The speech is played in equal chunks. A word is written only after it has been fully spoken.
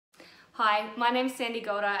Hi, my name's Sandy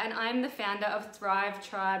Golder and I'm the founder of Thrive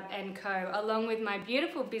Tribe & Co. along with my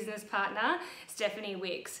beautiful business partner, Stephanie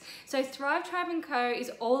Wicks. So Thrive Tribe & Co.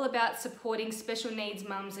 is all about supporting special needs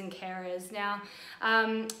mums and carers. Now,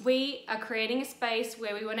 we are creating a space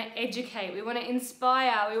where we want to educate, we want to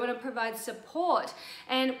inspire, we want to provide support,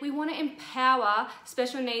 and we want to empower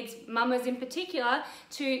special needs mamas in particular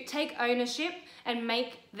to take ownership and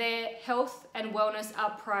make their health and wellness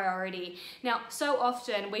a priority. Now, so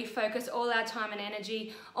often we focus all our time and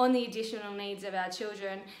energy on the additional needs of our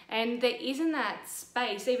children, and there isn't that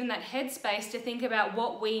space, even that headspace, to think about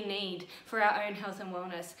what we need for our own health and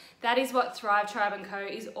wellness. That is what Thrive Tribe & Co.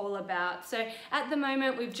 is all about. So at the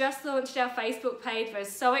moment, we've just launched our Facebook page. We're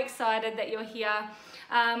so excited that you're here.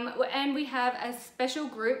 And we have a special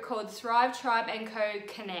group called Thrive Tribe & Co.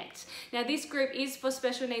 Connect. Now this group is for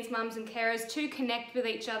special needs mums and carers to connect with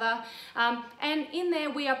each other, and in there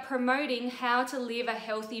we are promoting how to live a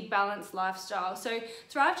healthy, balanced lifestyle. So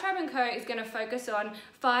Thrive Tribe & Co. is going to focus on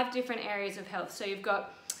 5 different areas of health. So you've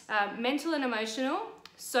got mental and emotional,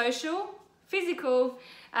 social, physical,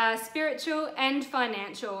 spiritual and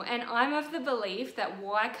financial. And I'm of the belief that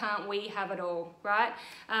why can't we have it all, right?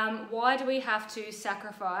 Why do we have to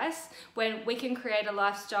sacrifice when we can create a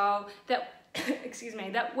lifestyle that, excuse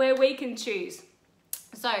me, that where we can choose?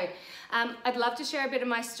 So I'd love to share a bit of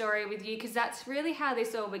my story with you because that's really how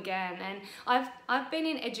this all began. And I've been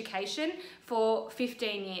in education for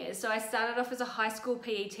 15 years. So I started off as a high school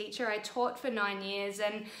PE teacher. I taught for 9 years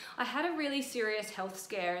and I had a really serious health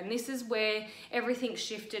scare, and this is where everything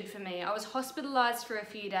shifted for me. I was hospitalized for a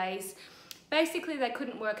few days. Basically, they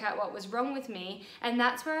couldn't work out what was wrong with me, and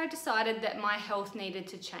that's where I decided that my health needed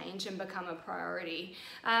to change and become a priority.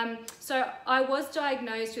 So I was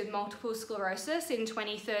diagnosed with multiple sclerosis in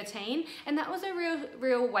 2013, and that was a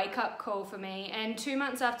real wake-up call for me. And 2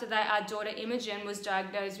 months after that, our daughter Imogen was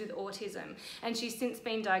diagnosed with autism, and she's since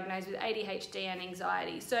been diagnosed with ADHD and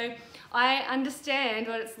anxiety. So I understand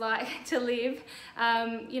what it's like to live,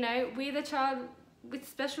 with a child with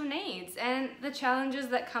special needs and the challenges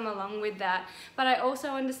that come along with that. But I also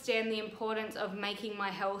understand the importance of making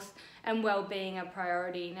my health and well-being a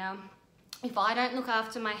priority. Now, if I don't look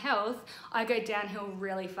after my health, I go downhill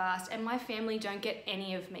really fast and my family don't get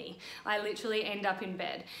any of me. I literally end up in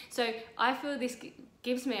bed. So I feel this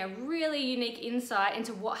gives me a really unique insight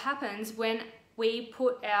into what happens when we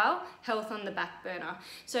put our health on the back burner.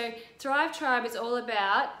 So Thrive Tribe is all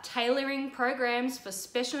about tailoring programs for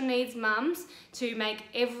special needs mums to make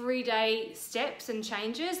everyday steps and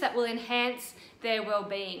changes that will enhance their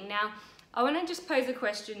well-being. Now, I want to just pose a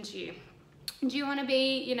question to you. Do you want to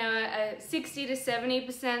be, a 60 to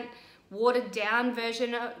 70% watered down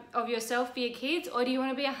version of yourself for your kids, or do you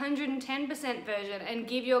want to be 110% version and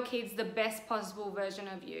give your kids the best possible version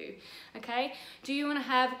of you? Okay? Do you want to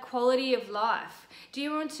have quality of life? Do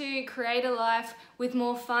you want to create a life with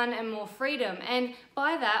more fun and more freedom? And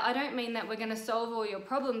by that, I don't mean that we're going to solve all your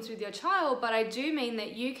problems with your child, but I do mean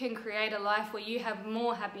that you can create a life where you have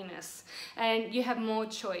more happiness and you have more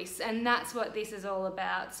choice, and that's what this is all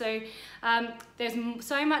about. So there's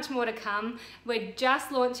so much more to come. We're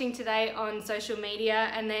just launching today on social media,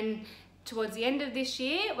 and then towards the end of this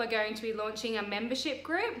year we're going to be launching a membership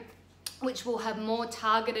group which will have more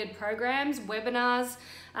targeted programs, webinars.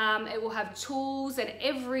 It will have tools and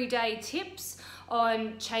everyday tips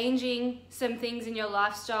on changing some things in your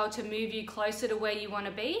lifestyle to move you closer to where you want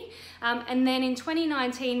to be. And then in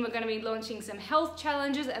 2019, we're going to be launching some health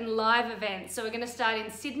challenges and live events. So we're going to start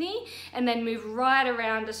in Sydney and then move right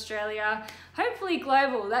around Australia, hopefully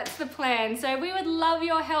global. That's the plan. So we would love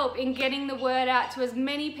your help in getting the word out to as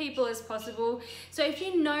many people as possible. So if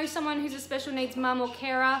you know someone who's a special needs mum or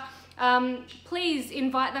carer, please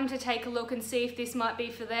invite them to take a look and see if this might be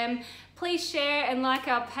for them. Please share and like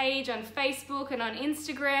our page on Facebook and on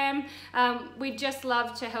Instagram. We'd just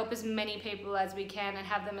love to help as many people as we can and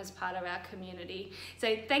have them as part of our community.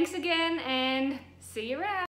 So thanks again and see you around.